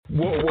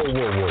Whoa, whoa, whoa, whoa,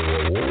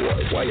 whoa,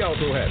 whoa. Why y'all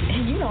so happy?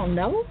 You don't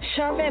know?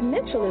 Charvette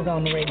Mitchell is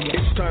on the radio.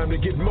 It's time to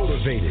get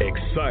motivated,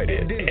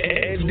 excited,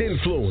 and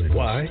influenced.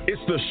 Why?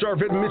 It's the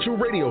Charvette Mitchell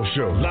Radio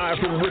Show, live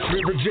from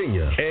Richmond,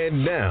 Virginia.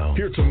 And now,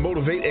 here to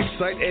motivate,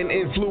 excite, and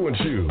influence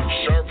you,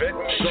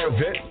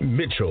 Charvette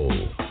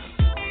Mitchell.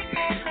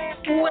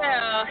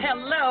 Well,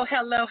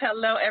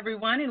 hello,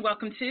 everyone, and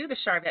welcome to the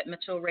Charvette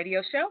Mitchell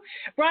Radio Show,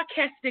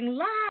 broadcasting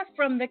live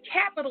from the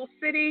capital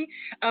city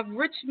of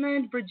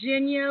Richmond,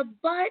 Virginia,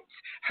 but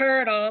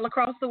heard all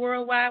across the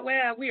World Wide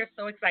Web. We are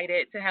so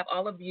excited to have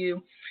all of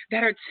you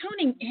that are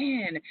tuning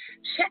in,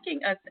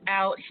 checking us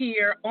out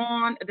here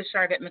on the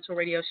Charvette Mitchell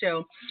Radio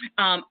Show.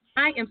 I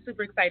am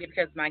super excited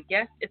because my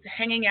guest is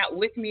hanging out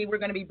with me. We're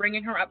going to be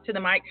bringing her up to the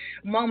mic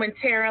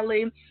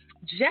momentarily.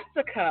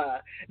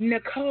 Jessica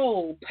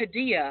Nicole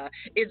Padilla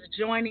is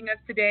joining us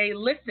today.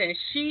 Listen,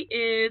 she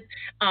is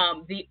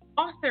the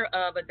author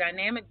of a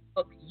dynamic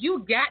book,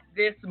 You Got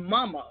This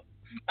Mama,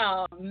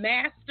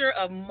 Master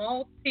of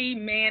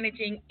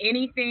Multimanaging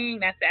Anything.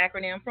 That's the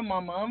acronym for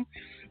MAMA.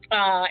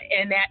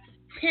 And that's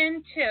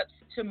 10 tips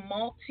to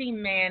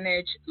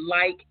multi-manage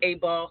like a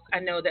boss.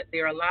 I know that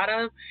there are a lot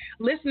of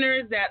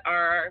listeners that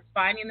are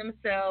finding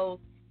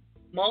themselves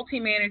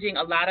multi-managing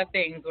a lot of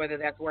things, whether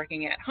that's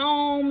working at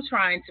home,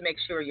 trying to make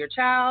sure your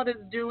child is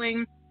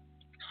doing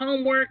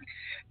homework,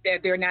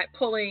 that they're not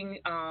pulling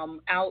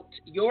out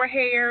your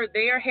hair,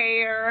 their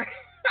hair,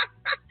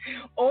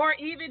 or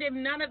even if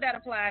none of that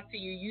applies to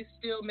you, you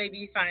still may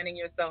be finding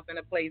yourself in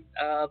a place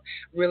of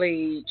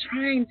really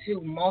trying to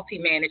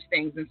multi-manage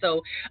things. And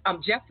so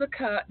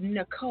Jessica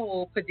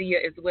Nicole Padilla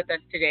is with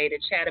us today to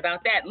chat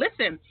about that.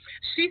 Listen,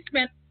 she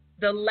spent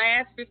the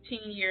last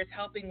 15 years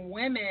helping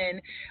women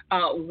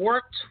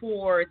work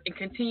towards and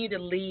continue to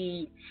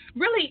lead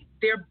really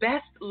their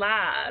best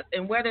lives.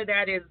 And whether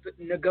that is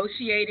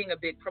negotiating a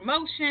big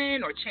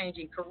promotion or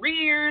changing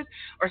careers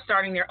or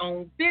starting their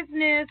own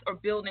business or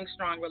building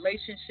strong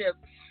relationships,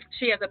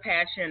 she has a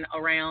passion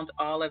around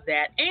all of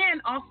that.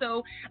 And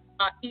also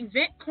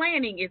event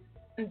planning is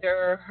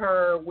under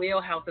her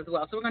wheelhouse as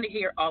well. So we're going to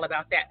hear all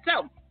about that.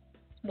 So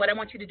what I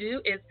want you to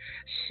do is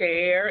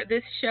share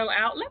this show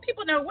out. Let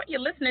people know what you're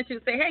listening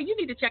to. Say, hey, you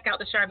need to check out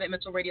the Charvette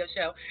Mitchell Radio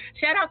Show.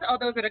 Shout out to all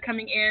those that are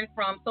coming in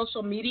from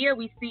social media.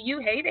 We see you.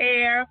 Hey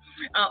there.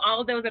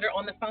 All those that are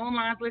on the phone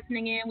lines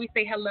listening in, we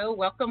say hello,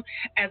 welcome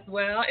as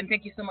well. And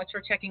thank you so much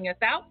for checking us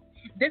out.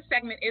 This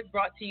segment is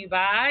brought to you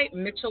by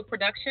Mitchell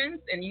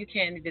Productions, and you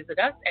can visit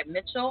us at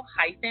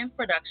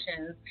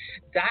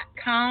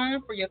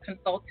mitchell-productions.com for your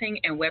consulting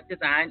and web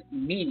design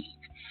needs.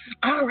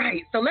 All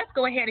right, so let's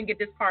go ahead and get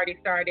this party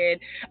started.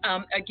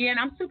 Again,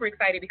 I'm super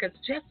excited because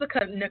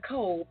Jessica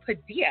Nicole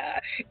Padilla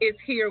is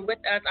here with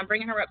us. I'm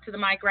bringing her up to the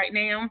mic right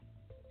now,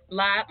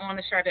 live on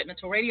the Charvette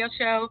Mitchell Radio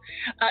Show.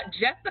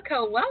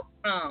 Jessica,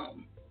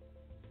 welcome.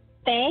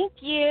 Thank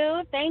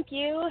you.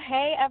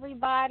 Hey,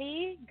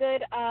 everybody.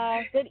 Good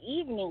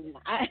evening.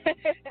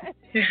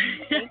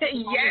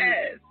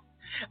 Yes.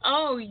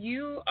 Oh,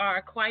 you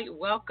are quite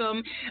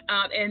welcome.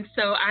 And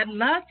so I'd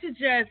love to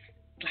just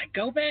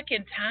go back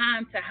in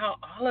time to how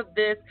all of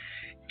this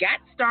got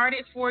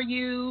started for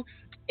you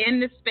in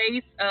the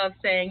space of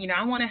saying,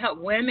 I want to help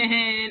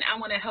women. I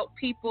want to help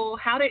people.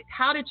 How did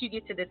you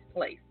get to this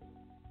place?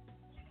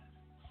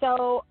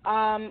 So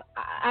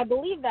I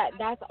believe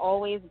that's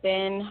always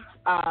been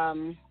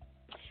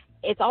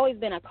it's always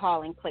been a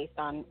calling placed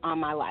on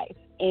my life.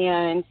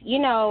 And you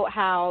know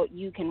how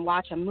you can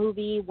watch a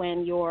movie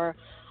when you're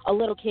a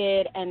little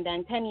kid and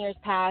then 10 years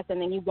pass and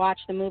then you watch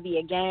the movie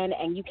again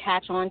and you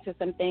catch on to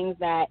some things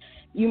that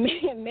you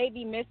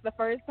maybe missed the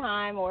first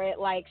time, or it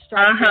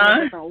strikes you in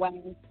a different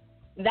way.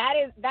 That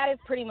is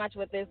pretty much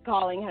what this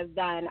calling has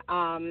done.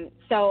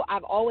 So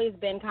I've always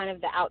been kind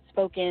of the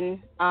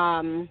outspoken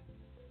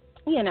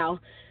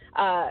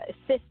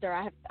sister.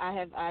 I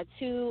have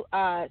two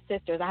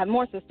sisters. I have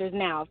more sisters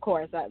now, of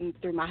course,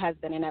 through my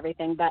husband and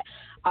everything. But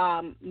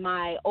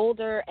my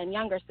older and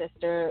younger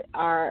sister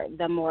are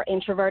the more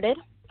introverted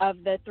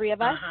of the three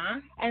of us.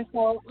 And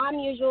so I'm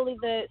usually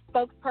the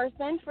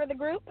spokesperson for the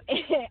group.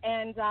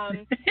 And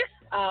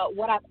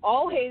what I've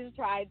always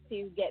tried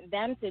to get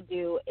them to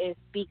do is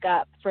speak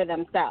up for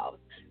themselves.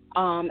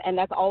 And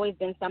that's always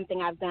been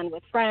something I've done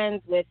with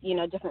friends, with,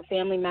 different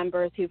family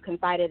members who've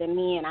confided in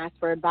me and asked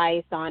for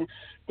advice on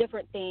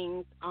different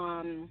things.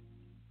 And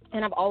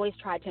I've always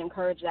tried to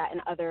encourage that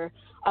in other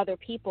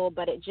people,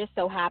 but it just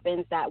so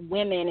happens that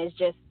women is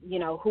just,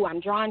 who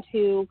I'm drawn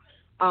to,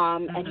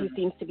 and who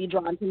seems to be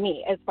drawn to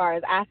me as far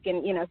as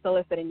asking,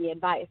 soliciting the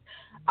advice.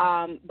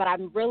 But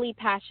I'm really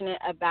passionate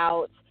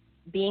about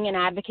being an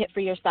advocate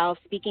for yourself,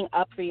 speaking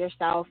up for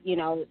yourself,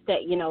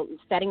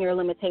 setting your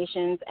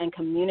limitations and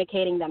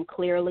communicating them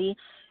clearly,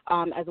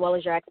 as well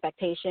as your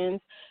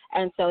expectations.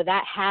 And so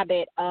that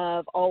habit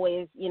of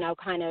always,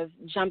 kind of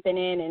jumping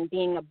in and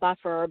being a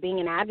buffer or being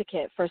an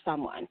advocate for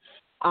someone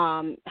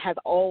has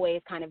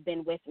always kind of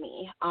been with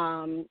me.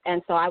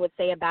 And so I would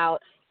say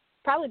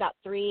probably about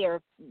 3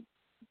 or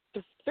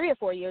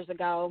 4 years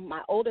ago,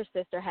 my older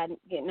sister had,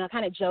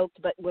 kind of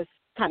joked, but was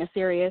kind of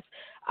serious,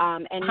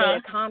 and made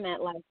a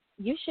comment like,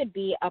 you should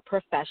be a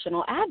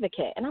professional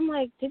advocate. And I'm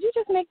like, did you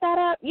just make that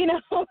up?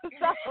 So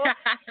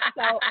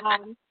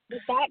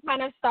that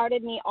kind of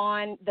started me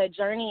on the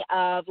journey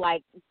of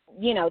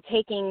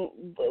taking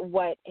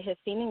what has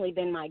seemingly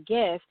been my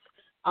gift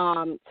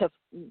to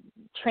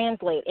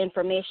translate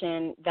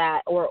information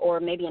that, or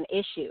maybe an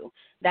issue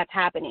that's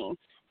happening,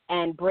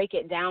 and break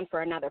it down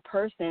for another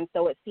person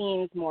so it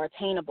seems more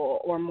attainable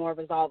or more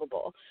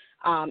resolvable,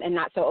 and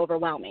not so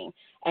overwhelming.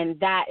 And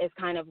that is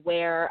kind of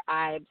where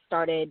I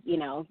started,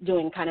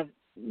 doing kind of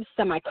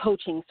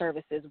semi-coaching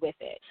services with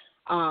it.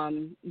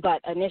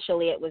 But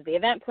initially it was the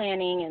event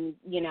planning,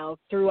 and,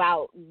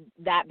 throughout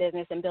that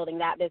business and building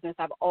that business,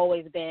 I've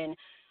always been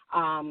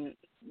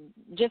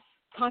just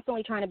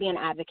constantly trying to be an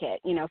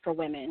advocate, for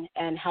women,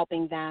 and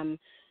helping them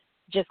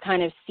just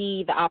kind of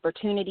see the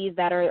opportunities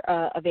that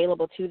are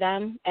available to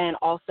them, and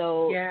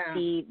also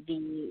see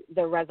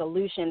the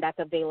resolution that's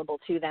available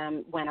to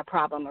them when a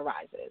problem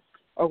arises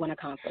or when a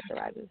conflict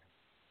arises.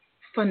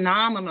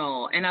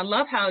 Phenomenal. And I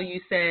love how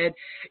you said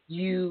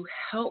you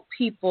help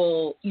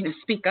people,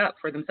 speak up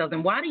for themselves.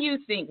 And why do you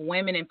think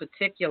women in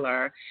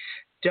particular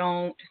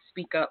don't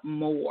speak up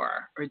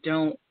more, or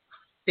don't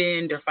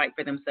bend or fight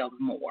for themselves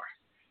more?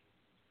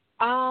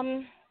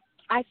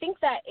 I think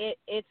that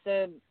it's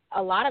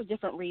a lot of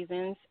different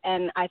reasons,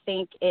 and I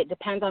think it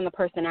depends on the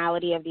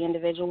personality of the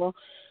individual.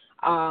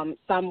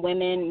 Some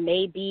women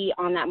may be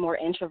on that more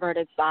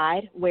introverted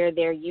side, where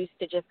they're used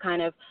to just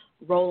kind of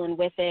rolling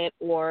with it,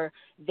 or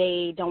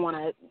they don't want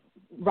to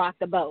rock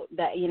the boat,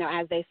 that,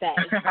 as they say.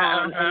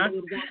 And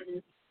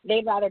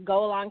they'd rather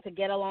go along to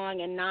get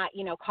along and not,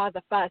 cause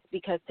a fuss,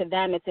 because to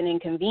them it's an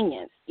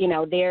inconvenience.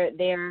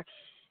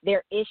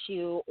 Their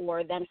issue,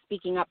 or them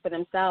speaking up for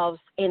themselves,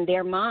 in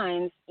their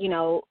minds,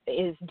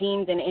 is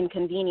deemed an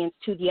inconvenience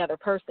to the other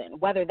person,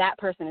 whether that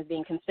person is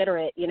being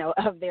considerate,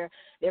 of their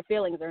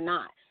feelings or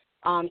not.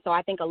 So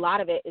I think a lot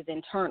of it is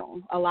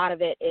internal. A lot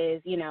of it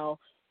is,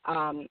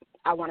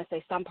 I want to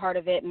say some part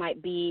of it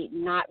might be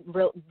not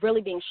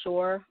really being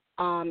sure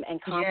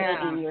and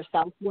confident in your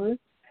self-worth.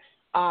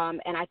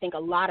 And I think a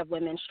lot of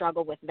women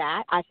struggle with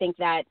that. I think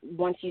that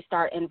once you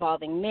start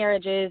involving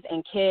marriages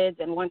and kids,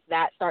 and once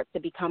that starts to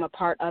become a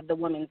part of the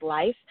woman's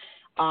life,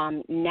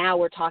 now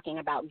we're talking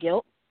about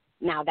guilt.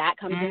 Now that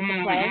comes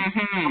into play.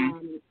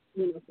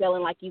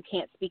 Feeling like you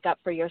can't speak up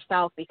for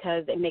yourself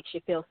because it makes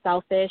you feel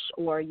selfish,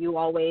 or you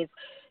always,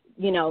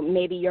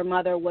 maybe your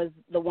mother was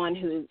the one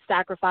who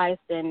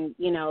sacrificed and,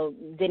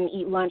 didn't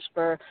eat lunch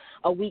for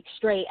a week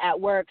straight at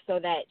work so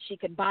that she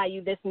could buy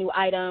you this new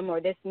item or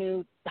this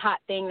new hot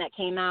thing that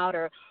came out,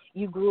 or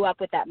you grew up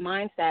with that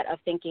mindset of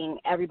thinking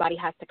everybody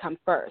has to come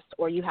first,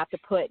 or you have to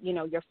put,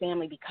 your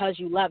family, because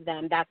you love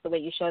them, that's the way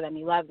you show them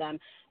you love them,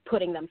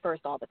 putting them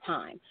first all the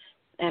time.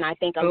 And I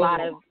think a lot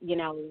of,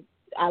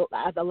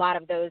 a lot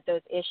of those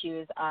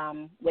issues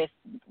with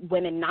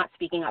women not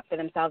speaking up for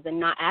themselves and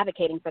not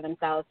advocating for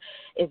themselves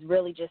is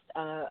really just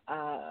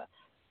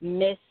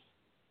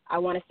I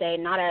want to say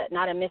not a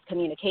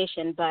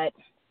miscommunication, but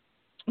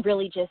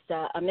really just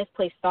a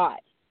misplaced thought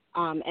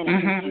and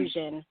a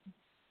confusion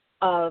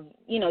of,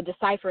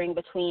 deciphering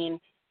between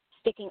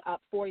sticking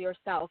up for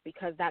yourself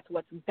because that's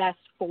what's best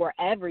for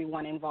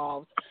everyone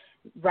involved,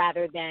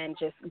 rather than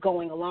just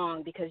going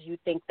along because you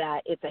think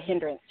that it's a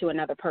hindrance to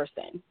another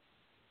person.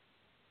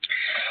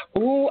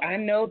 Ooh, I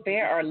know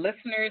there are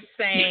listeners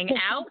saying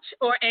ouch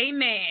or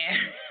amen.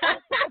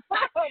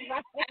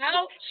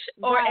 Ouch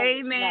or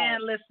amen,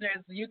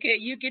 listeners. You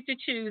get to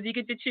choose. You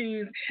get to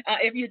choose.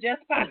 If you're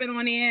just popping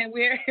on in,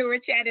 we're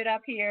chatted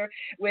up here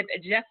with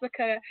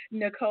Jessica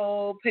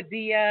Nicole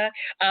Padilla.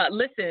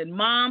 Listen,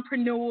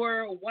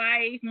 mompreneur,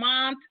 wife,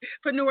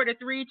 mompreneur to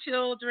 3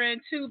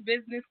 children, 2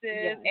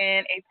 businesses,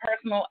 and a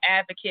personal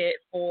advocate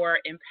for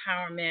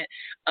empowerment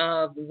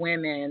of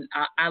women.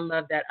 I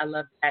love that. I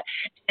love that.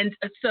 And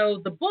so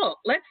the book,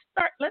 let's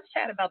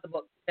chat about the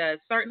book.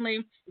 Certainly,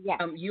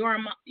 you're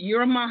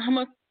a mom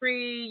of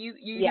 3,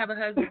 you have a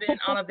husband,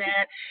 all of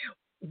that.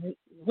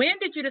 When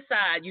did you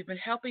decide, you've been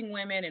helping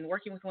women and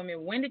working with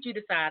women, when did you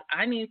decide,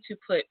 I need to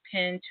put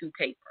pen to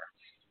paper?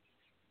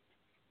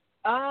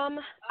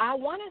 I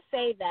want to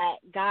say that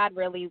God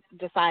really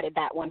decided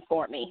that one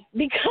for me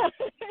because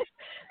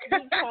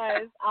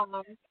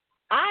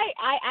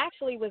I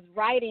actually was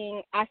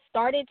writing, I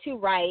started to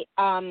write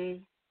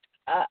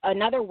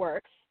another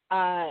work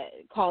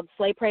called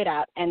Slay Prayed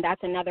Up, and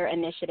that's another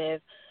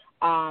initiative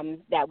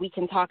that we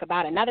can talk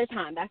about another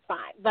time. That's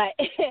fine. But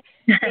it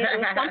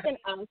was something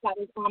else that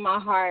was on my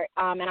heart,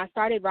 and I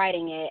started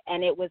writing it,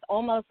 and it was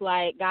almost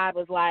like God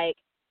was like,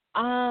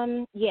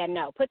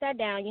 no, put that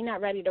down. You're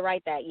not ready to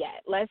write that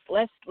yet.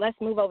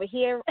 Let's move over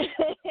here.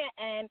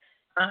 And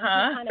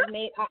kind of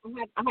made,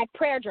 I had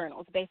prayer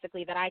journals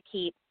basically that I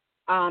keep.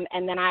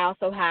 And then I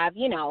also have,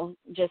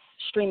 just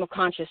stream of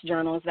conscious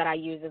journals that I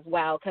use as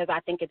well, because I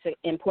think it's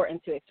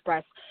important to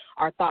express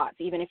our thoughts.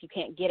 Even if you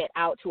can't get it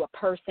out to a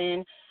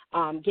person,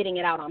 getting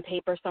it out on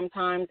paper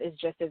sometimes is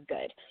just as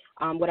good,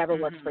 whatever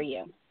works for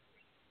you.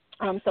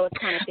 So it's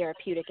kind of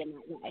therapeutic in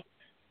that way.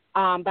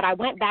 But I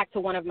went back to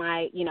one of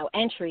my,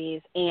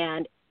 entries,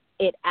 and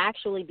it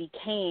actually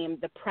became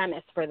the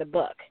premise for the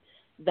book.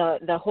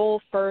 The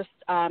whole first,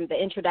 the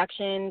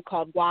introduction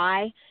called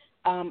Why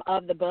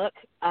of the book,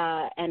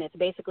 and it's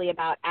basically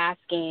about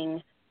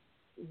asking,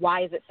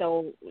 why is it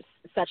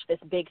such this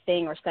big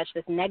thing or such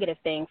this negative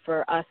thing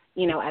for us,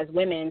 you know, as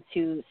women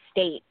to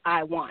state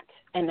I want,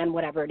 and then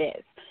whatever it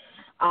is.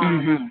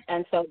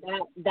 And so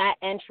that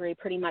entry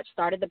pretty much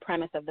started the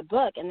premise of the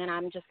book. And then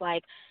I'm just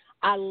like,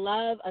 I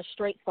love a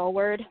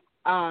straightforward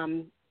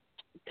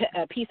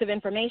a piece of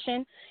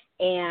information.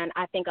 And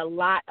I think a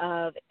lot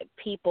of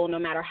people, no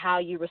matter how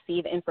you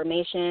receive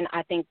information,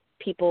 I think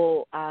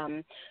people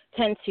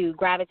tend to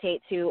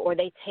gravitate to, or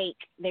they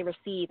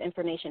receive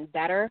information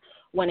better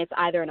when it's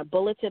either in a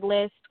bulleted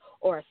list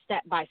or a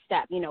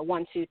step-by-step, you know,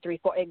 1, 2, 3,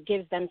 4. It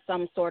gives them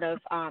some sort of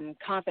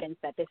confidence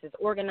that this is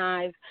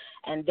organized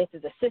and this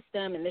is a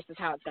system and this is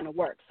how it's going to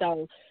work.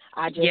 So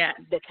I just,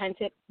 the 10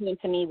 tips came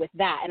to me with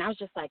that. And I was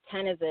just like,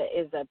 10 is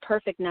a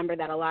perfect number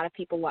that a lot of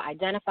people will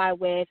identify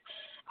with.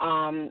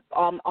 All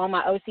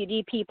my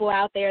OCD people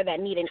out there that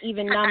need an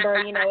even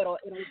number, you know, it'll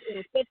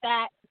fit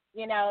that,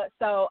 you know.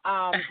 So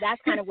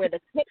that's kind of where the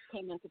tips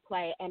came into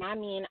play. And I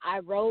mean, I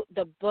wrote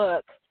the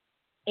book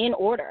in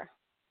order.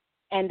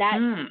 And that,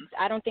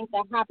 I don't think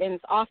that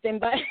happens often,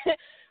 but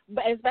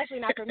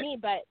especially not for me.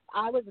 But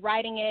I was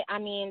writing it, I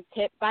mean,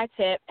 tip by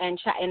tip, and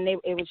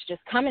it was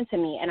just coming to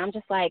me. And I'm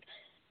just like,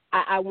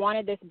 I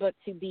wanted this book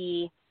to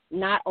be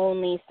not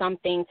only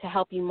something to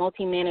help you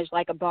multi-manage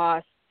like a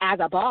boss as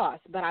a boss,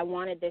 but I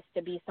wanted this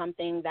to be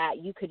something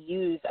that you could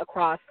use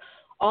across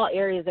all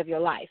areas of your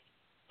life.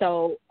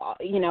 So,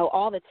 you know,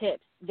 all the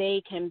tips,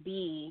 they can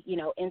be, you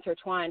know,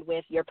 intertwined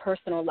with your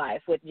personal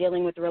life, with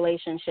dealing with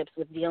relationships,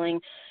 with dealing,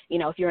 you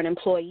know, if you're an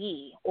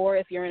employee or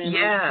if you're an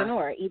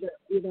entrepreneur,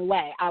 either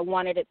way. I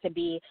wanted it to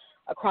be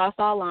across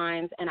all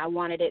lines, and I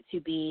wanted it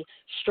to be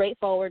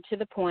straightforward, to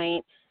the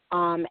point,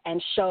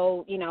 and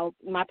show, you know,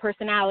 my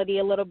personality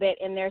a little bit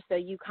in there, so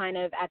you kind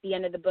of, at the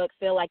end of the book,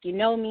 feel like you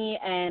know me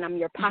and I'm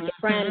your pocket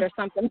friend or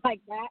something like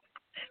that.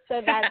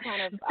 So that's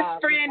kind of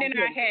best friend in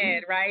our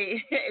head, right?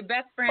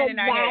 Best friend in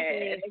our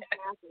head.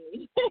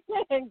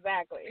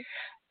 Exactly.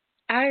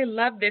 I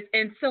love this.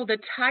 And so the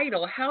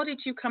title, how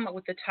did you come up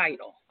with the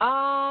title?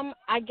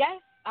 I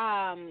guess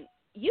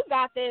you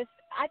got this.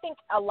 I think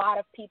a lot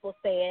of people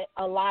say it.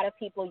 A lot of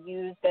people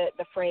use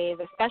the phrase,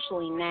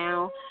 especially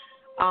now,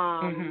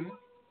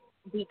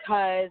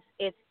 because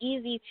it's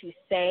easy to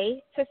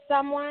say to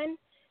someone,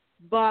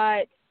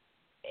 but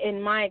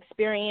in my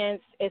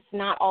experience, it's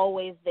not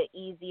always the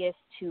easiest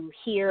to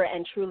hear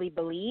and truly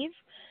believe.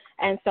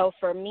 And so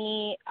for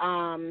me,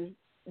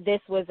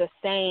 this was a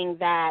saying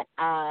that,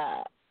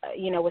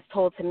 you know, was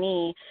told to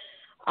me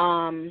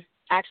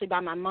actually by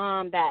my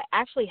mom, that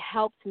actually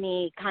helped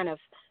me kind of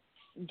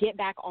get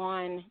back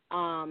on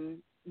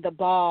the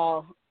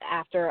ball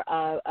after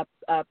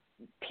a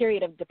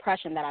period of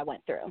depression that I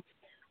went through,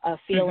 of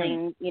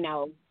feeling, you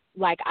know,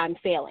 like I'm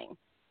failing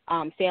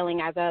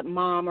as a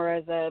mom or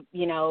as a,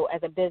 you know,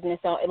 as a business.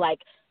 So like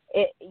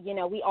it, you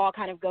know, we all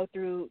kind of go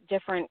through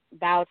different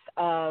bouts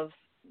of,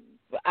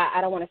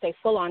 I don't want to say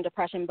full on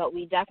depression, but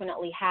we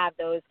definitely have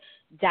those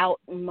doubt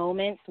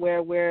moments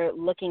where we're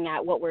looking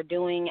at what we're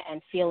doing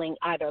and feeling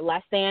either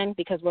less than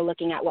because we're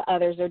looking at what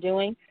others are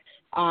doing.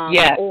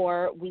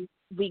 Or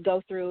we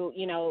go through,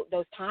 you know,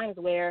 those times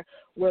where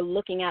we're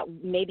looking at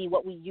maybe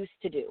what we used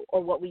to do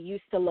or what we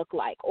used to look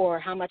like or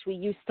how much we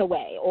used to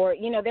weigh, or,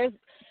 you know, there's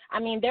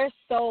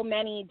so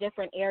many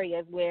different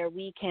areas where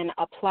we can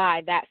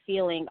apply that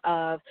feeling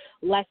of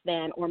less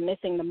than or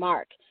missing the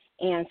mark.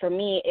 And for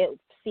me, it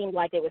seemed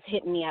like it was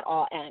hitting me at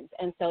all ends.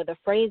 And so the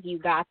phrase "you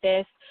got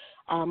this"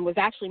 was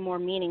actually more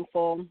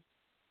meaningful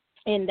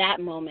in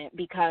that moment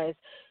because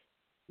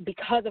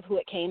of who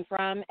it came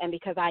from, and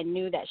because I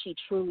knew that she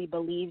truly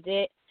believed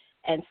it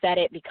and said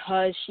it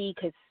because she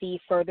could see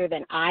further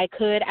than I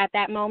could at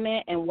that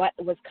moment and what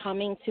was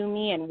coming to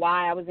me and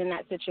why I was in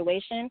that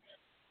situation.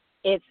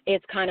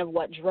 It's kind of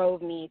what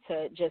drove me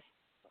to just,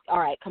 all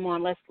right, come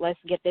on, let's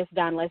get this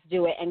done, let's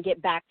do it, and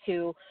get back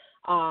to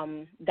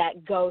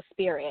that go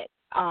spirit.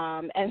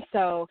 And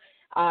so,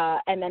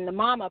 and then the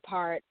mama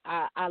part,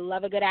 I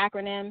love a good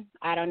acronym.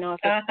 I don't know if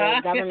it's the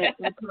government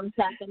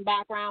concept and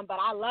background, but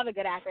I love a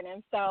good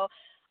acronym. So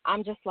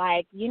I'm just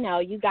like, you know,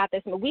 you got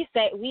this. We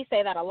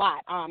say that a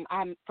lot.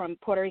 I'm from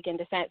Puerto Rican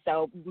descent,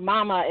 so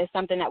mama is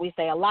something that we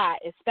say a lot.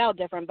 It's spelled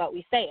different, but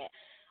we say it.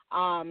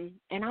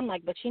 And I'm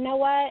like, but you know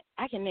what?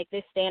 I can make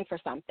this stand for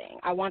something.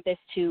 I want this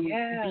to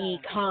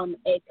become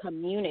a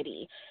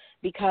community,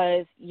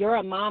 because you're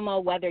a mama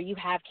whether you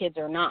have kids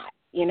or not.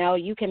 You know,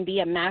 you can be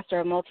a master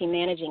of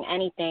multi-managing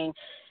anything,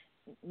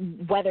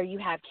 whether you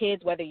have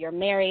kids, whether you're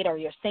married or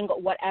you're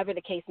single, whatever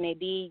the case may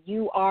be.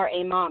 You are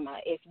a mama.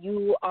 If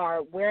you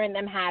are wearing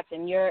them hats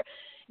and you're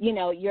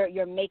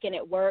making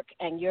it work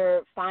and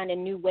you're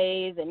finding new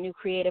ways and new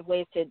creative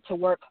ways to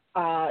work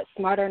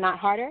smarter, not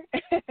harder,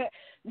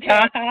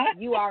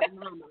 you are a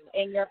mama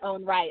in your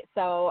own right.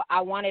 So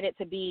I wanted it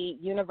to be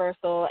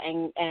universal,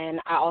 and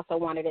I also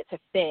wanted it to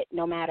fit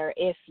no matter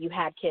if you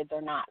had kids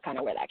or not, kind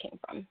of where that came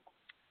from.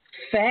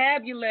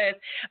 Fabulous.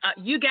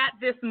 You Got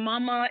This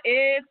Mama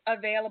is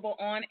available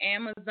on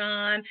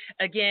Amazon.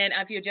 Again,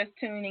 if you're just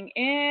tuning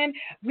in,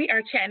 we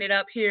are chatting it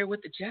up here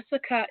with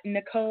Jessica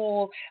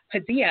Nicole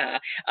Padilla,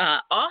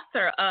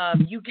 author of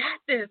You Got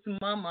This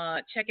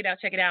Mama. Check it out.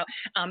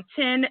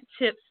 10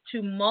 tips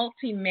to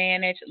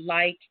multi-manage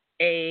like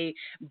a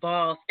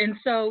boss. And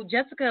so,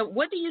 Jessica,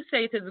 what do you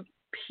say to the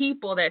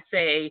people that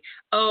say,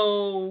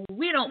 oh,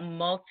 we don't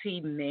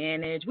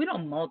multi-manage, we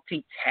don't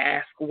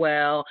multitask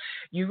well,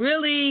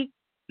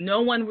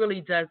 no one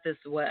really does this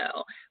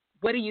well?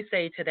 What do you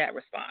say to that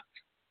response?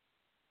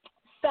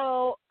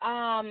 So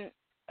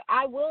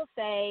I will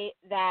say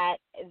that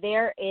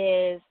there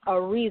is a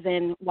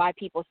reason why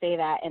people say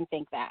that and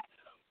think that.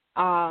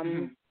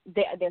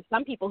 There's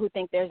some people who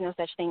think there's no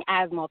such thing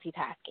as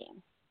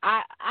multitasking.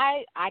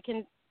 I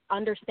can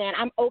understand.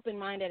 I'm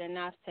open-minded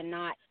enough to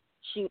not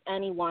shoot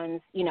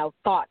anyone's,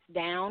 thoughts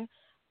down.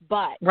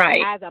 But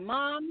as a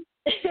mom,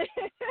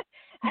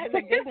 as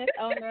a business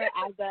owner,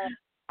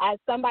 as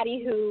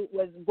somebody who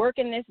was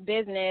working this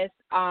business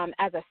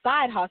as a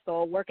side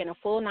hustle, working a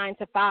full 9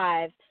 to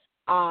 5,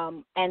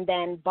 and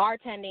then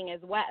bartending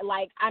as well.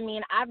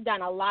 I've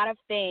done a lot of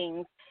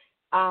things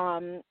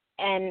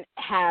and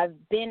have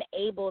been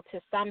able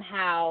to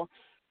somehow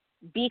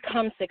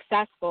become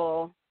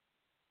successful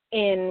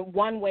in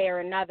one way or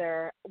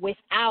another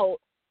without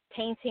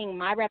tainting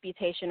my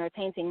reputation or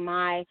tainting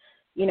my,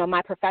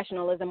 my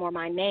professionalism or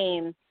my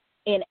name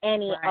in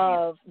any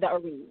of the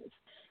arenas.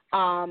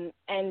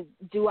 And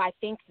do I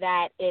think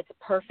that it's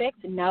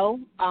perfect? No.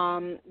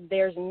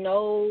 There's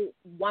no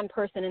one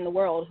person in the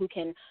world who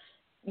can,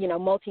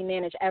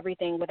 multi-manage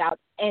everything without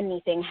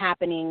anything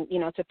happening,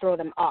 to throw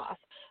them off.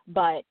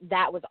 But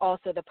that was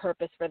also the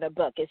purpose for the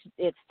book.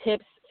 It's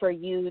tips for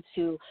you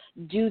to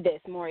do this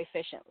more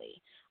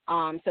efficiently.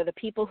 So the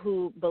people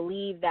who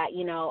believe that,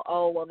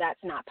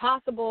 that's not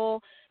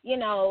possible,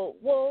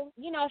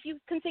 if you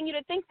continue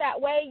to think that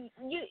way,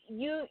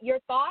 your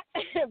thought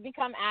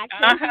become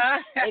action.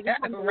 It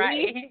becomes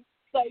belief.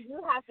 So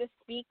you have to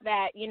speak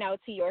that,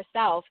 to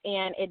yourself,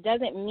 and it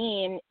doesn't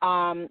mean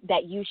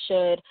that you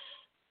should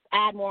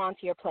add more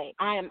onto your plate.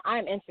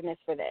 I'm infamous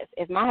for this.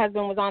 If my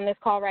husband was on this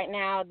call right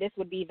now, this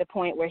would be the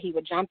point where he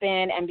would jump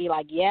in and be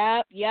like,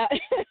 yep.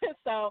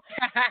 So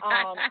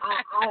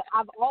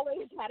I've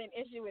always had an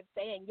issue with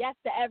saying yes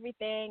to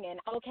everything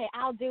and, okay,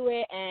 I'll do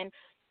it. And,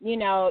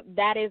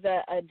 that is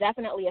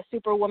definitely a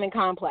superwoman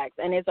complex,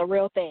 and it's a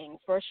real thing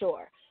for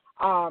sure.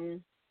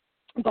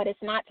 But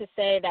it's not to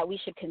say that we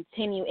should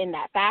continue in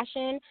that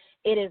fashion.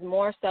 It is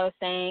more so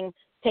saying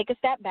take a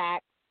step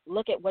back,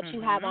 look at what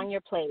you have on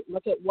your plate.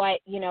 Look at what,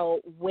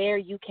 where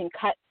you can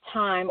cut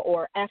time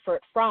or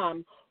effort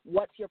from.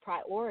 What's your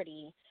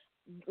priority?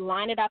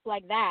 Line it up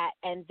like that,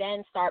 and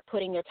then start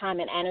putting your time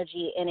and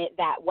energy in it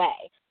that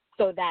way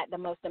so that the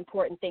most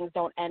important things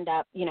don't end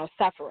up,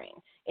 suffering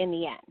in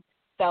the end.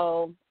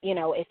 So,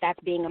 if that's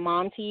being a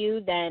mom to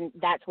you, then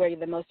that's where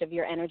the most of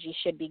your energy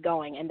should be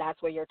going, and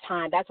that's where your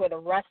time, that's where the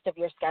rest of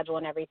your schedule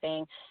and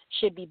everything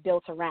should be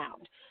built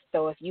around.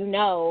 So if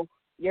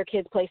your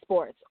kids play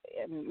sports,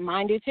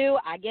 mine do too,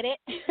 I get it.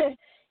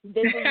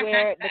 This is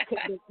where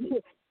the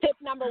tip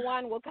number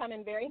 1 will come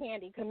in very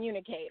handy.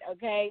 Communicate,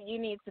 okay? You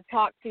need to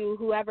talk to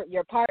whoever,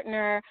 your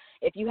partner,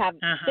 if you have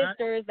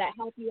sisters that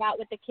help you out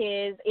with the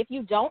kids. If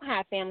you don't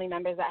have family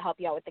members that help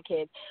you out with the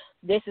kids,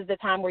 this is the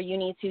time where you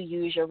need to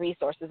use your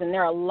resources. And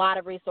there are a lot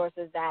of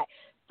resources that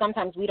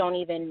sometimes we don't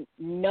even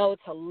know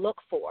to look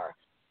for.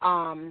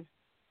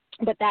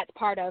 But that's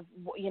part of,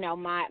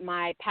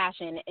 my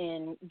passion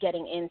in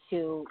getting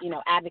into,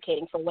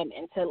 advocating for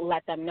women, to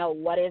let them know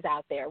what is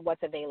out there,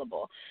 what's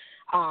available.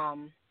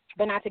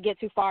 But not to get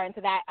too far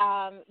into that.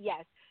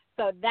 Yes.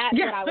 So that's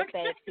what I would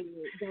say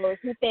to those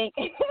who think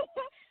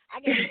I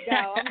can just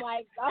go. I'm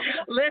like,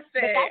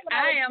 listen,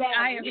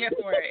 I am here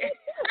for it.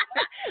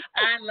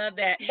 I love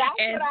that. That's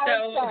and what so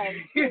I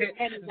would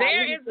say.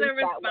 there is the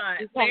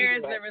response. There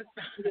is the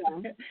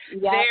response.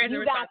 Yeah,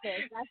 you got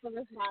this. That's the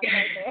response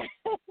right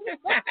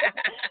there.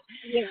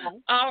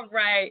 All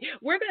right.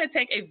 We're going to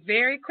take a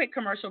very quick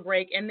commercial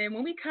break, and then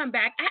when we come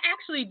back, I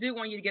actually do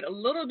want you to get a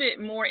little bit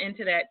more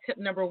into that tip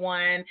number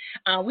 1.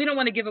 We don't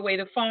want to give away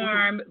the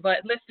farm, but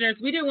listeners,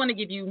 we do want to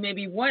give you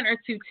maybe 1 or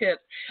 2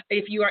 tips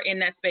if you are in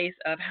that space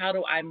of how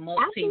do I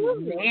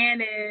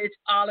multi-manage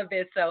all of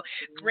this. So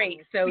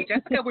great. So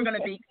Jessica, we're going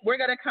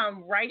to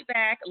come right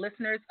back.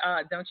 Listeners,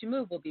 don't you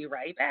move. We'll be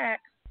right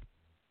back.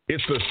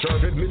 It's the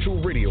Charvette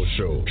Mitchell Radio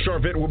Show.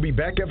 Charvette will be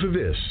back after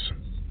this.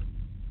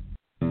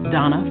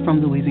 Donna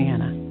from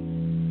Louisiana.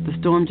 The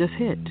storm just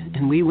hit,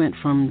 and we went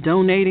from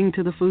donating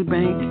to the food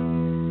bank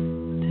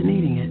to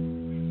needing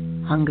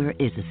it. Hunger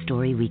is a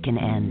story we can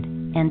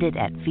end. End it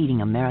at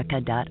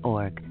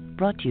feedingamerica.org.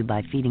 Brought to you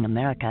by Feeding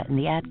America and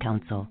the Ad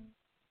Council.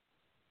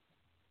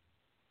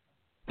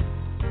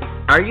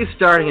 Are you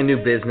starting a new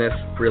business,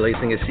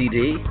 releasing a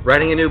CD,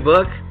 writing a new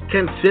book?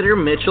 Consider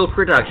Mitchell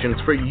Productions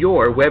for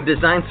your web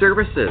design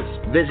services.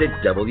 Visit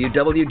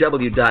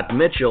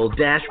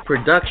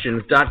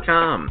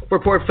www.mitchell-productions.com for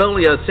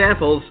portfolio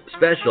samples,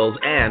 specials,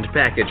 and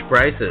package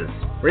prices.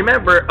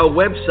 Remember, a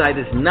website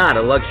is not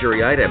a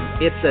luxury item.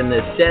 It's a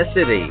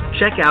necessity.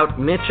 Check out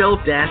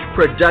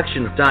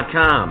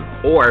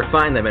mitchell-productions.com or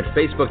find them at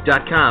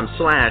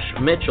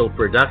facebook.com/Mitchell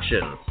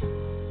Productions.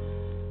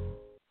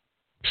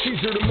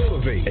 She's here to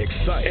motivate,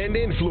 excite, and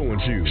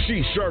influence you.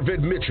 She's Sharvette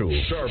Mitchell.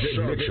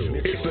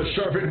 It's the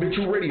Sharvette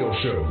Mitchell Radio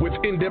Show with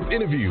in-depth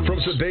interviews from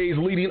today's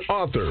leading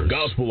authors,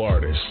 gospel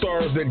artists,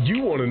 stars that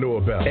you want to know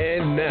about.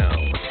 And now,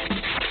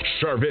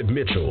 Sharvette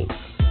Mitchell.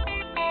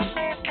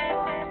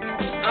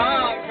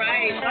 All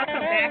right, welcome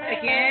back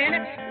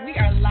again. We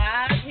are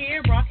live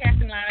here,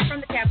 broadcasting live from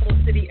the capital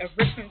city of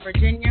Richmond,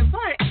 Virginia.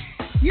 But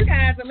you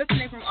guys are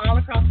listening from all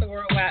across the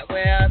World Wide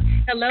Web.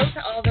 Hello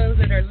to all those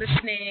that are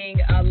listening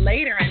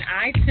later in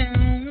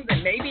iTunes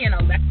and maybe an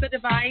Alexa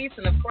device.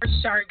 And, of course,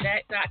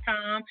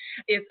 Sharvette.com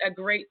is a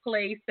great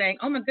place saying,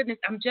 oh, my goodness,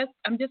 I'm just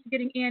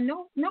getting in.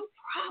 No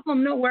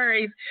problem, no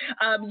worries.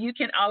 You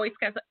can always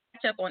catch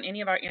up on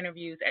any of our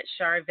interviews at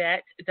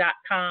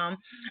Sharvette.com.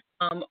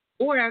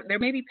 Or there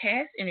may be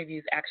past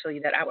interviews, actually,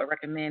 that I would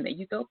recommend that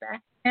you go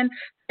back and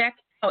check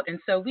out.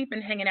 And so we've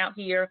been hanging out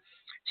here,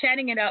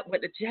 chatting it up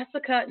with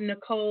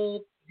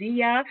Nicole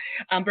Padilla.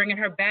 I'm bringing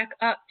her back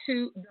up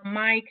to the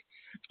mic.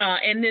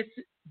 And this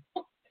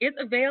book is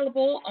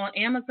available on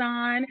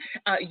Amazon.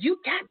 You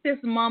got this,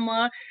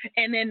 mama.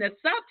 And then the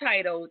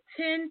subtitle,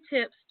 10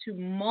 Tips to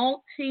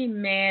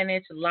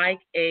Multi-Manage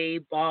Like a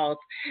Boss.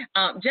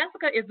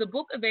 Jessica, is the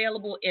book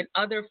available in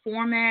other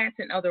formats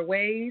and other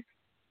ways?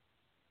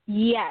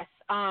 Yes.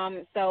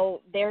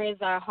 So there is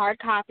a hard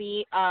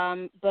copy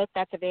book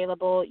that's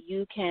available.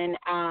 You can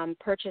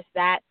purchase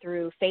that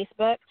through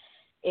Facebook.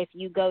 If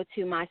you go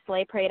to my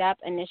Slay Prayed Up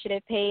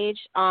initiative page,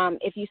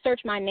 if you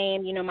search my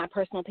name, my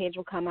personal page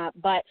will come up.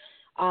 But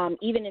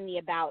even in the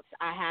Abouts,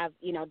 I have,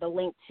 the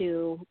link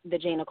to the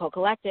J. Nicole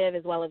Collective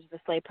as well as the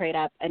Slay Prayed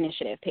Up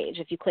initiative page.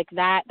 If you click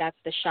that, that's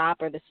the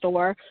shop or the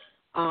store,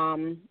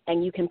 and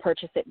you can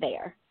purchase it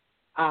there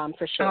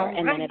for sure. Right.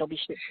 And then it'll be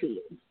shipped to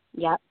you.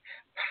 Yep.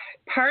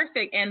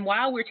 Perfect. And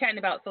while we're chatting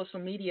about social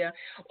media,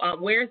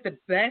 where's the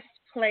best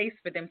place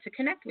for them to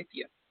connect with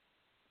you?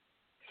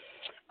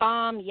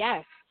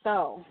 Yes.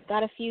 So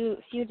got a few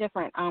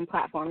different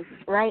platforms,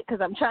 right?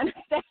 Because I'm trying to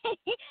stay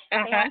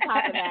on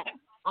top of that.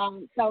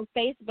 So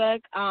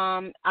Facebook,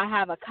 I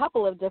have a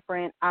couple of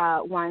different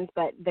ones,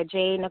 but the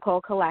J.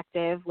 Nicole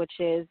Collective, which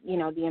is,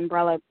 the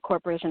umbrella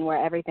corporation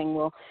where everything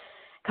will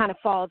kind of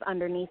falls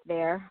underneath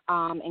there,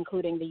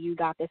 including the You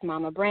Got This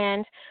Mama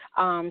brand.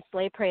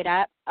 Slay Prayed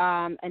Up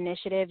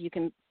initiative, you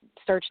can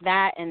search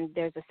that, and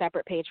there's a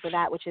separate page for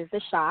that, which is the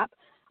shop,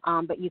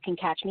 but you can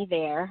catch me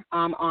there.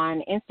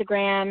 On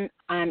Instagram,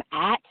 I'm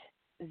at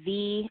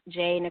the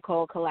J.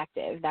 Nicole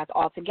Collective. That's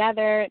all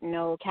together,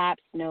 no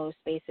caps, no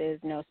spaces,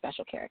 no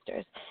special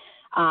characters.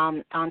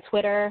 On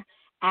Twitter,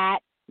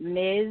 at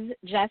Ms.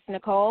 Jess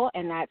Nicole,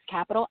 and that's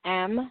capital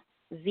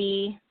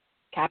M-Z,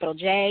 capital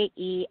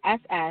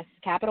J-E-S-S,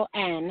 capital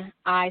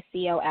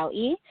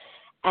N-I-C-O-L-E.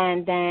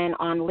 And then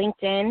on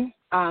LinkedIn,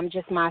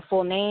 just my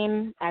full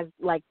name, as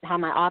like how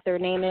my author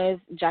name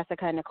is,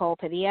 Jessica Nicole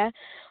Padilla.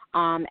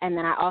 And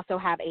then I also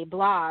have a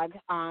blog.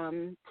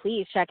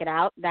 Please check it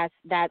out.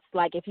 That's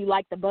like, if you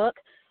like the book,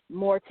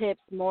 more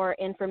tips, more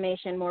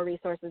information, more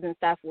resources and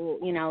stuff,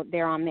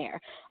 they're on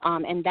there.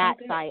 And that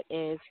site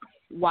is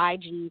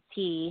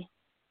YGTMomma,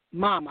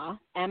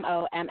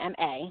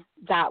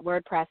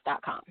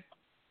 MOMMA.wordpress.com.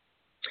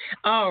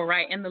 All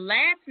right. And the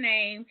last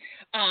name,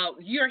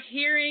 you're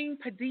hearing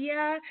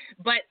Padilla,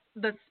 but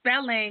the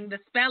spelling,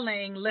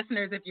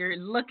 listeners, if you're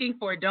looking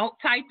for, don't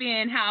type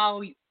in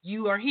how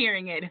you are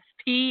hearing it. It's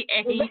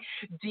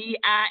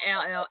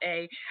Padilla.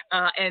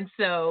 And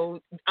so,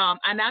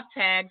 and I've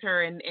tagged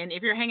her, and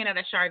if you're hanging out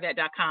at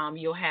Sharvette.com,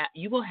 you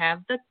will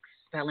have the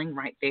spelling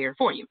right there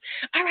for you.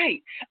 All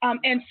right.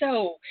 And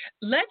so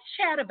let's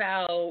chat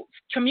about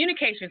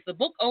communications. The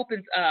book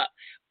opens up.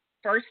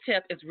 First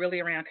tip is really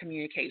around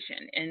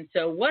communication. And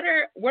so what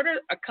are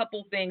a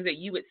couple things that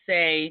you would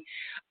say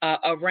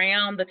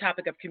around the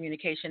topic of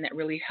communication that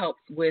really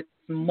helps with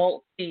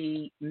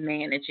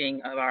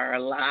multi-managing of our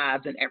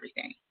lives and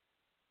everything?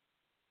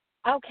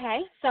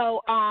 Okay.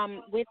 So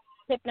with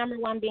tip number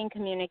one being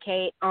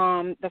communicate,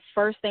 the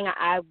first thing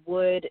I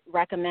would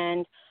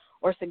recommend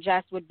or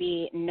suggest would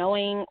be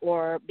knowing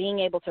or being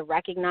able to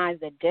recognize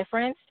the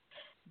difference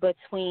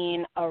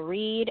between a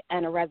read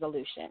and a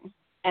resolution.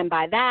 And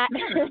by that,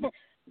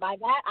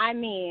 I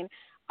mean,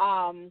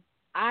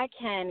 I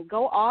can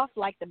go off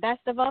like the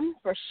best of them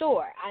for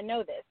sure. I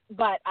know this.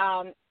 But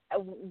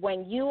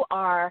when you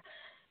are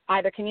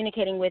either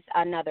communicating with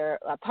a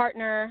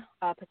partner,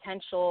 a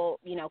potential,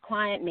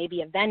 client,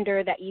 maybe a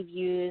vendor that you've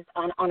used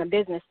on a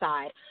business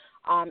side,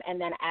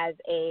 and then as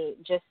a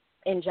just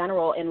in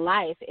general in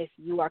life, if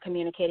you are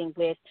communicating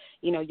with,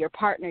 your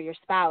partner, your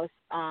spouse,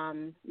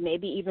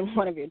 maybe even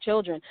one of your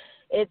children,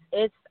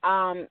 it's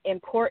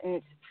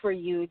important for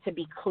you to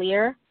be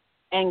clear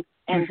and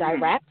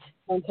direct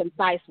and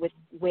concise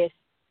with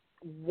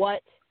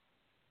what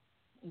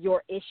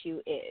your issue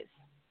is.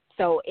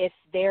 So if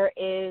there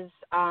is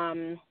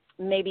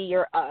maybe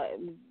you're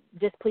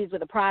displeased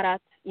with a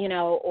product,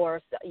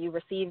 or you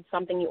received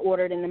something you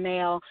ordered in the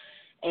mail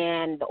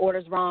and the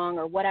order's wrong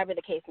or whatever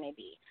the case may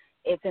be,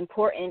 it's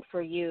important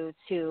for you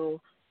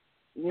to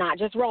not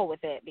just roll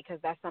with it, because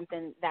that's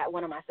something that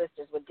one of my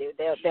sisters would do.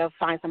 They'll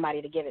find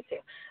somebody to give it to.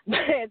 But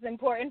it's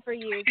important for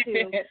you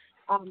to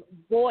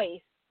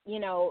voice,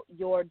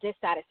 your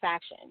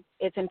dissatisfaction.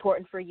 It's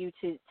important for you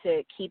to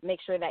make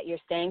sure that you're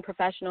staying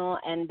professional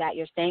and that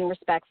you're staying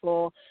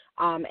respectful,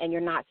 and you're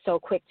not so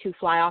quick to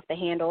fly off the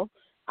handle,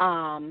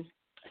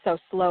 so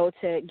slow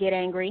to get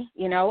angry,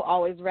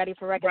 always ready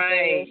for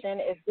reconciliation.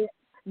 Right. It's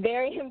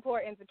very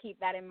important to keep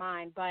that in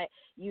mind, but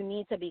you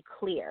need to be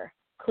clear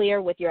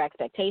with your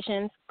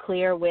expectations,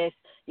 clear with,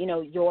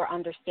 your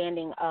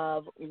understanding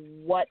of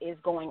what is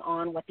going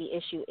on, what the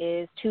issue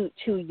is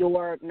to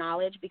your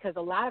knowledge, because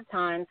a lot of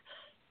times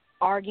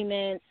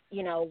arguments,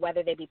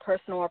 whether they be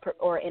personal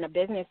or in a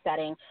business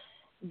setting,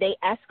 they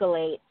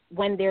escalate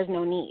when there's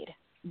no need.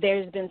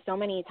 There's been so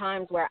many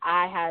times where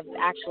I have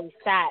actually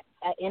sat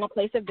in a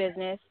place of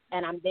business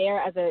and I'm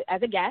there as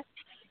a guest,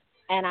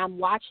 and I'm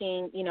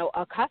watching,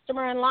 a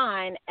customer in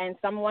line and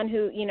someone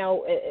who,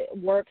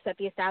 works at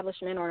the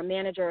establishment or a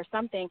manager or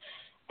something,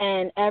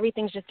 and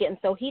everything's just getting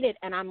so heated,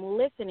 and I'm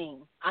listening.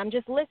 I'm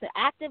just listening,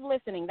 active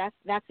listening.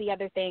 That's the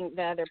other thing,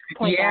 the other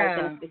point that I was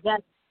going to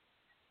suggest.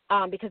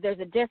 Because there's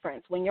a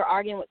difference when you're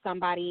arguing with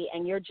somebody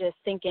and you're just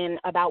thinking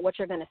about what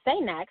you're going to say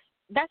next.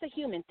 That's a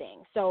human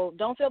thing. So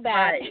don't feel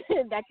bad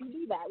that you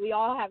do that. We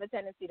all have a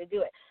tendency to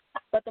do it.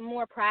 But the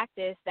more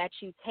practice that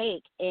you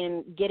take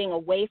in getting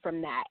away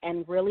from that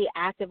and really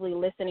actively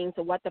listening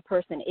to what the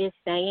person is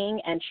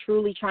saying and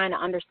truly trying to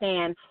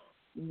understand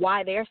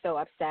why they're so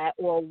upset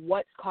or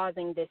what's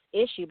causing this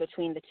issue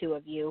between the two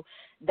of you,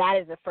 that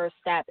is the first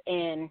step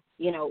in,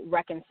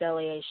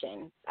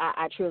 reconciliation.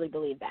 I truly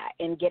believe that,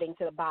 in getting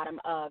to the bottom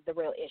of the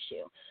real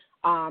issue.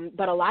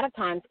 But a lot of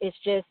times it's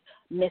just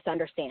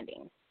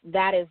misunderstandings.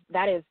 That is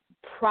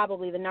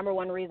probably the number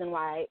one reason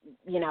why,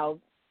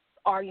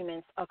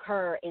 arguments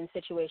occur in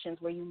situations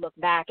where you look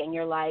back and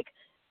you're like,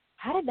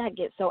 how did that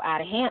get so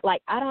out of hand?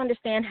 Like, I don't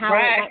understand how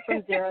it went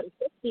from 0 to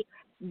 60.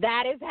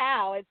 That is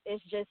how.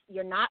 It's just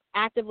you're not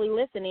actively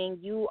listening.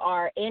 You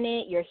are in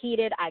it. You're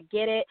heated. I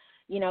get it,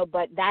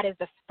 but that is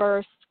the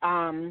first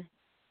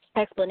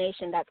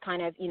explanation that's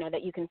kind of,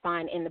 that you can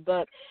find in the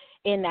book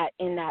in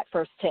that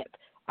first tip.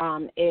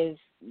 Is,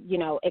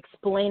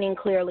 explaining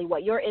clearly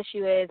what your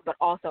issue is, but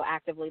also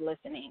actively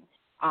listening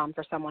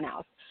for someone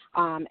else.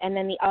 And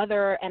then the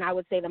other, and I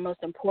would say the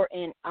most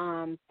important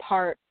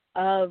part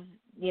of,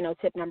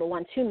 tip number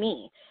 1 to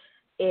me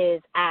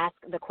is ask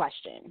the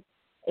question.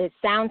 It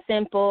sounds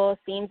simple,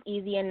 seems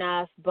easy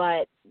enough,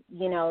 but,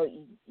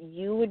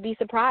 you would be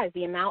surprised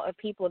the amount of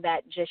people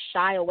that just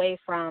shy away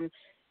from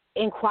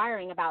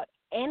inquiring about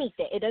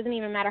anything. It doesn't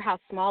even matter how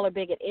small or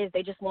big it is.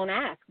 They just won't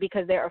ask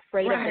because they're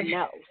afraid of the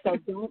no. So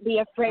don't be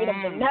afraid of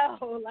the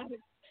no. Like,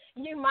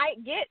 you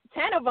might get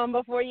 10 of them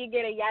before you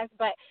get a yes,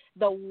 but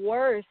the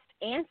worst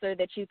answer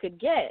that you could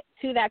get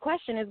to that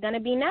question is going to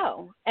be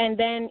no. And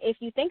then if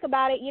you think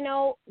about it,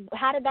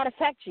 how did that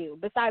affect you?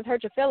 Besides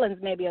hurt your feelings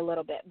maybe a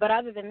little bit. But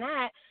other than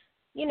that,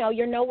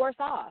 you're no worse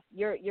off.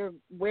 You're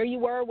where you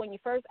were when you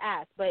first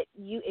asked. But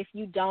if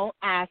you don't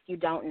ask, you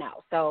don't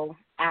know. So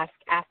ask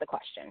the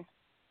question.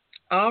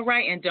 All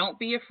right, and don't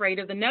be afraid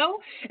of the no.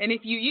 And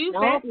if you use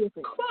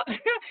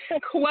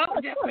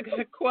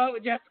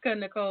quote Jessica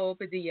Nicole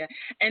Padilla.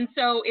 And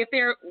so if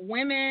there are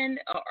women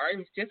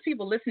or just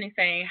people listening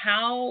saying,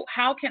 how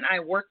can I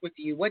work with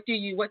you? What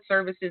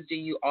services do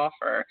you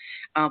offer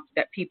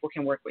that people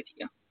can work with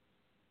you?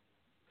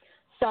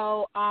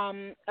 So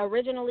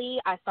originally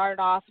I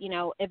started off,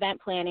 event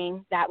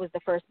planning. That was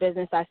the first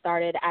business I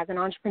started as an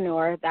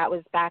entrepreneur. That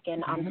was back in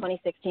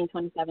 2016,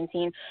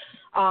 2017.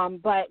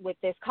 But with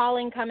this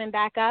calling coming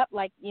back up,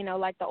 like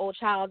the old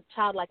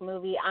childlike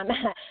movie,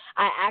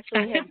 I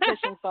actually am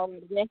pushing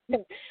forward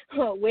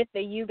with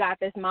the You Got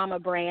This Mama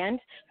brand.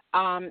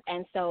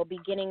 And so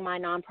beginning my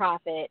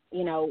nonprofit,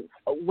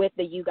 with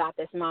the You Got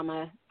This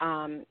Mama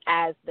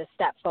as the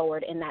step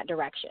forward in that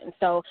direction.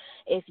 So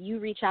if you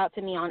reach out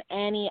to me on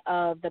any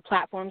of the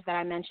platforms that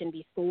I mentioned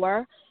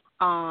before,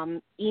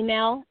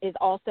 email is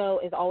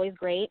always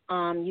great.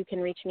 You can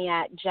reach me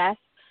at Jess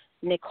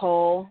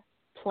Nicole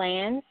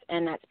Plans,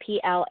 and that's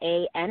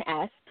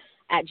PLANS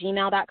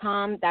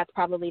 @gmail.com. That's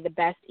probably the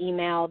best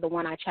email, the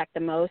one I check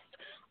the most.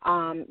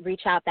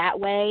 Reach out that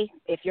way.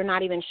 If you're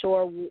not even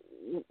sure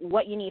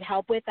what you need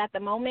help with at the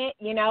moment,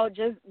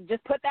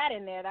 just put that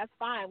in there. That's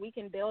fine. We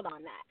can build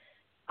on that.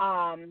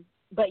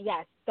 But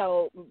yes,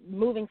 so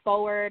moving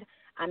forward,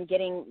 I'm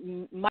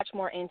getting much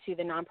more into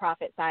the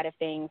nonprofit side of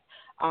things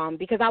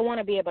because I want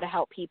to be able to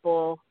help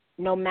people,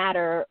 no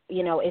matter,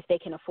 if they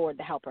can afford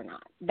the help or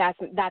not.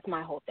 That's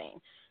my whole thing.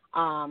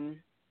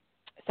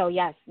 So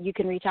yes, you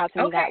can reach out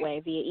to me that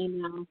way via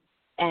email.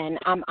 And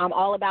I'm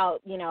all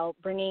about,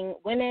 bringing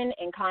women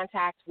in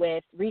contact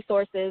with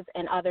resources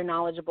and other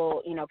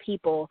knowledgeable,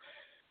 people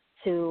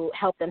to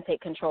help them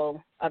take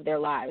control of their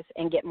lives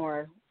and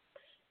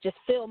just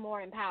feel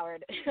more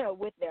empowered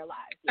with their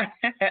lives.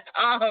 Yeah.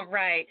 All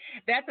right.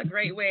 That's a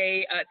great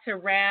way to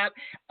wrap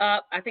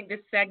up, I think, this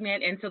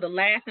segment. And so the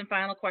last and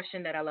final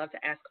question that I love to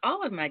ask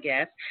all of my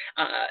guests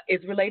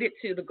is related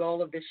to the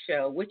goal of this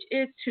show, which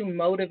is to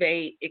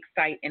motivate,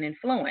 excite, and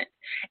influence.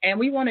 And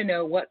we want to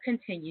know what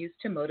continues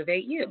to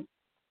motivate you.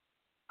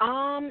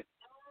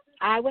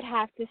 I would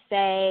have to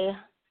say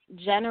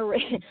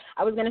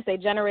I was going to say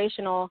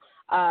generational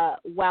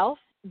wealth,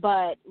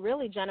 but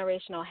really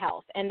generational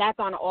health. And that's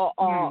on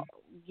all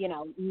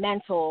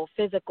mental,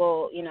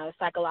 physical,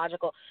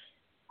 psychological.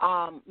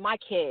 My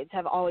kids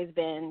have always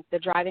been the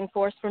driving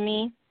force for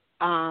me.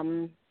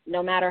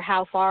 No matter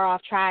how far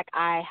off track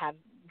I have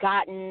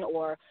gotten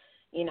or,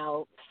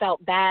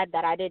 felt bad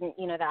that I didn't,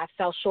 that I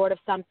fell short of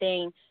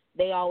something,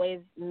 they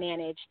always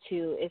manage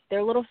to, it's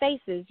their little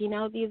faces,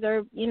 these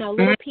are,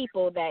 little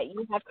people that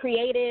you have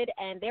created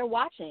and they're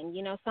watching,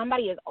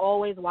 somebody is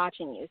always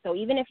watching you. So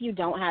even if you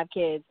don't have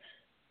kids,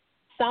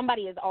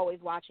 somebody is always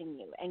watching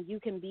you, and you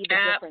can be the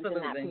difference in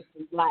that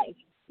person's life,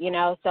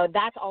 So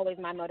that's always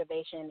my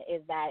motivation,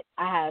 is that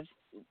I have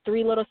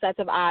 3 little sets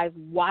of eyes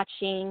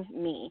watching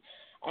me,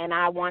 and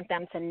I want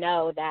them to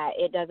know that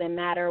it doesn't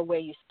matter where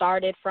you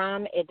started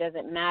from. It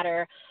doesn't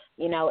matter,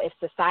 if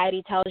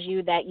society tells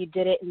you that you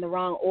did it in the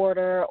wrong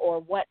order or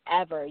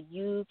whatever.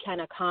 You can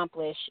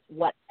accomplish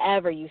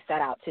whatever you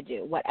set out to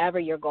do, whatever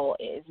your goal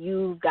is.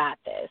 You've got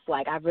this.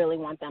 I really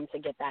want them to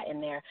get that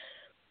in their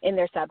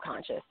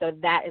subconscious. So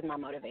that is my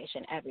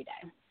motivation every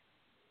day.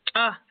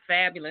 Oh,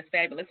 fabulous,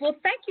 fabulous. Well,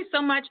 thank you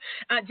so much,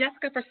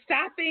 Jessica, for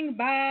stopping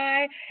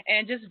by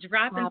and just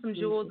dropping some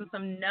jewels and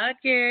some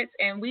nuggets.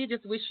 And we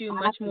just wish you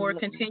much more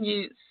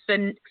continued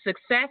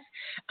success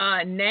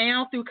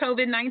now through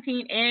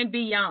COVID-19 and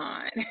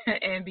beyond.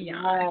 and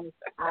beyond.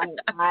 Yes,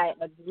 I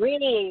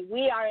agree.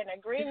 We are in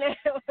agreement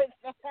with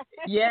that.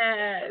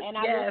 Yes, and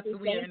I wish the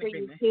same for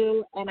you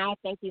too. And I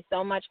thank you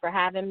so much for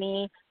having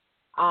me.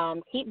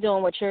 Keep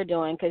doing what you're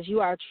doing, because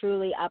you are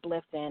truly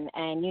uplifting.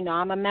 And,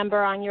 I'm a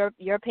member on your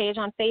page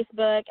on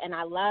Facebook, and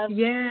I love,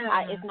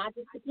 it's not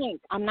just the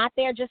pink. I'm not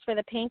there just for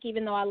the pink,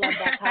 even though I love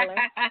that color.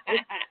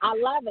 I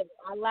love it.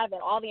 I love it.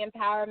 All the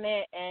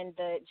empowerment and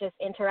the just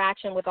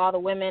interaction with all the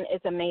women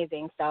is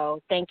amazing.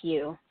 So thank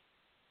you.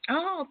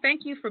 Oh,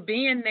 thank you for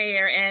being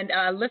there. And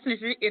listeners,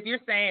 if you're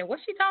saying,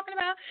 what's she talking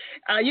about?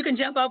 You can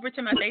jump over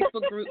to my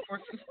Facebook group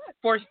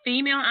for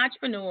female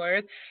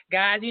entrepreneurs.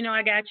 Guys,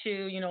 I got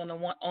you, on the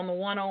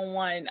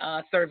one-on-one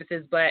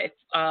services, but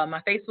my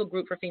Facebook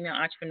group for female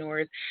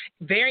entrepreneurs,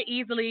 very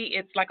easily,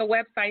 it's like a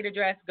website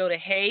address. Go to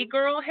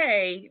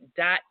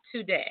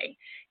heygirlhey.today.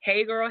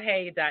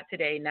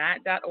 heygirlhey.today, not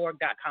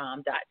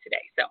 .org.com,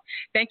 .today. So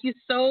thank you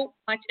so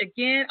much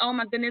again. Oh,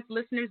 my goodness,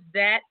 listeners,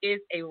 that is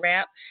a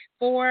wrap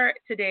for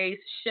today's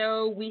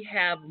show. We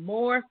have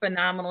more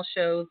phenomenal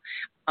shows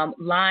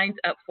lined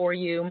up for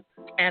you,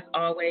 as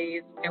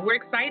always. And we're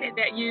excited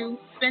that you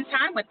spend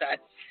time with us.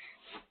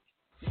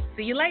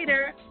 See you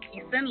later.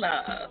 Peace and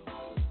love.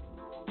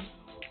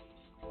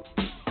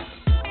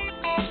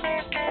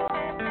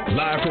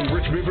 Live from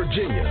Richmond,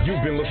 Virginia,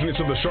 you've been listening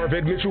to the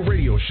Sharvette Mitchell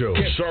Radio Show.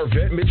 Catch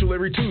Sharvette Mitchell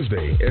every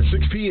Tuesday at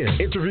 6 p.m.,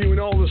 interviewing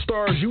all the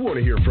stars you want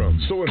to hear from.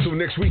 So until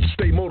next week,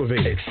 stay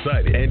motivated,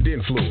 excited, and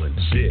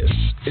influenced. This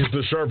is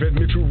the Sharvette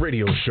Mitchell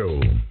Radio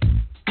Show.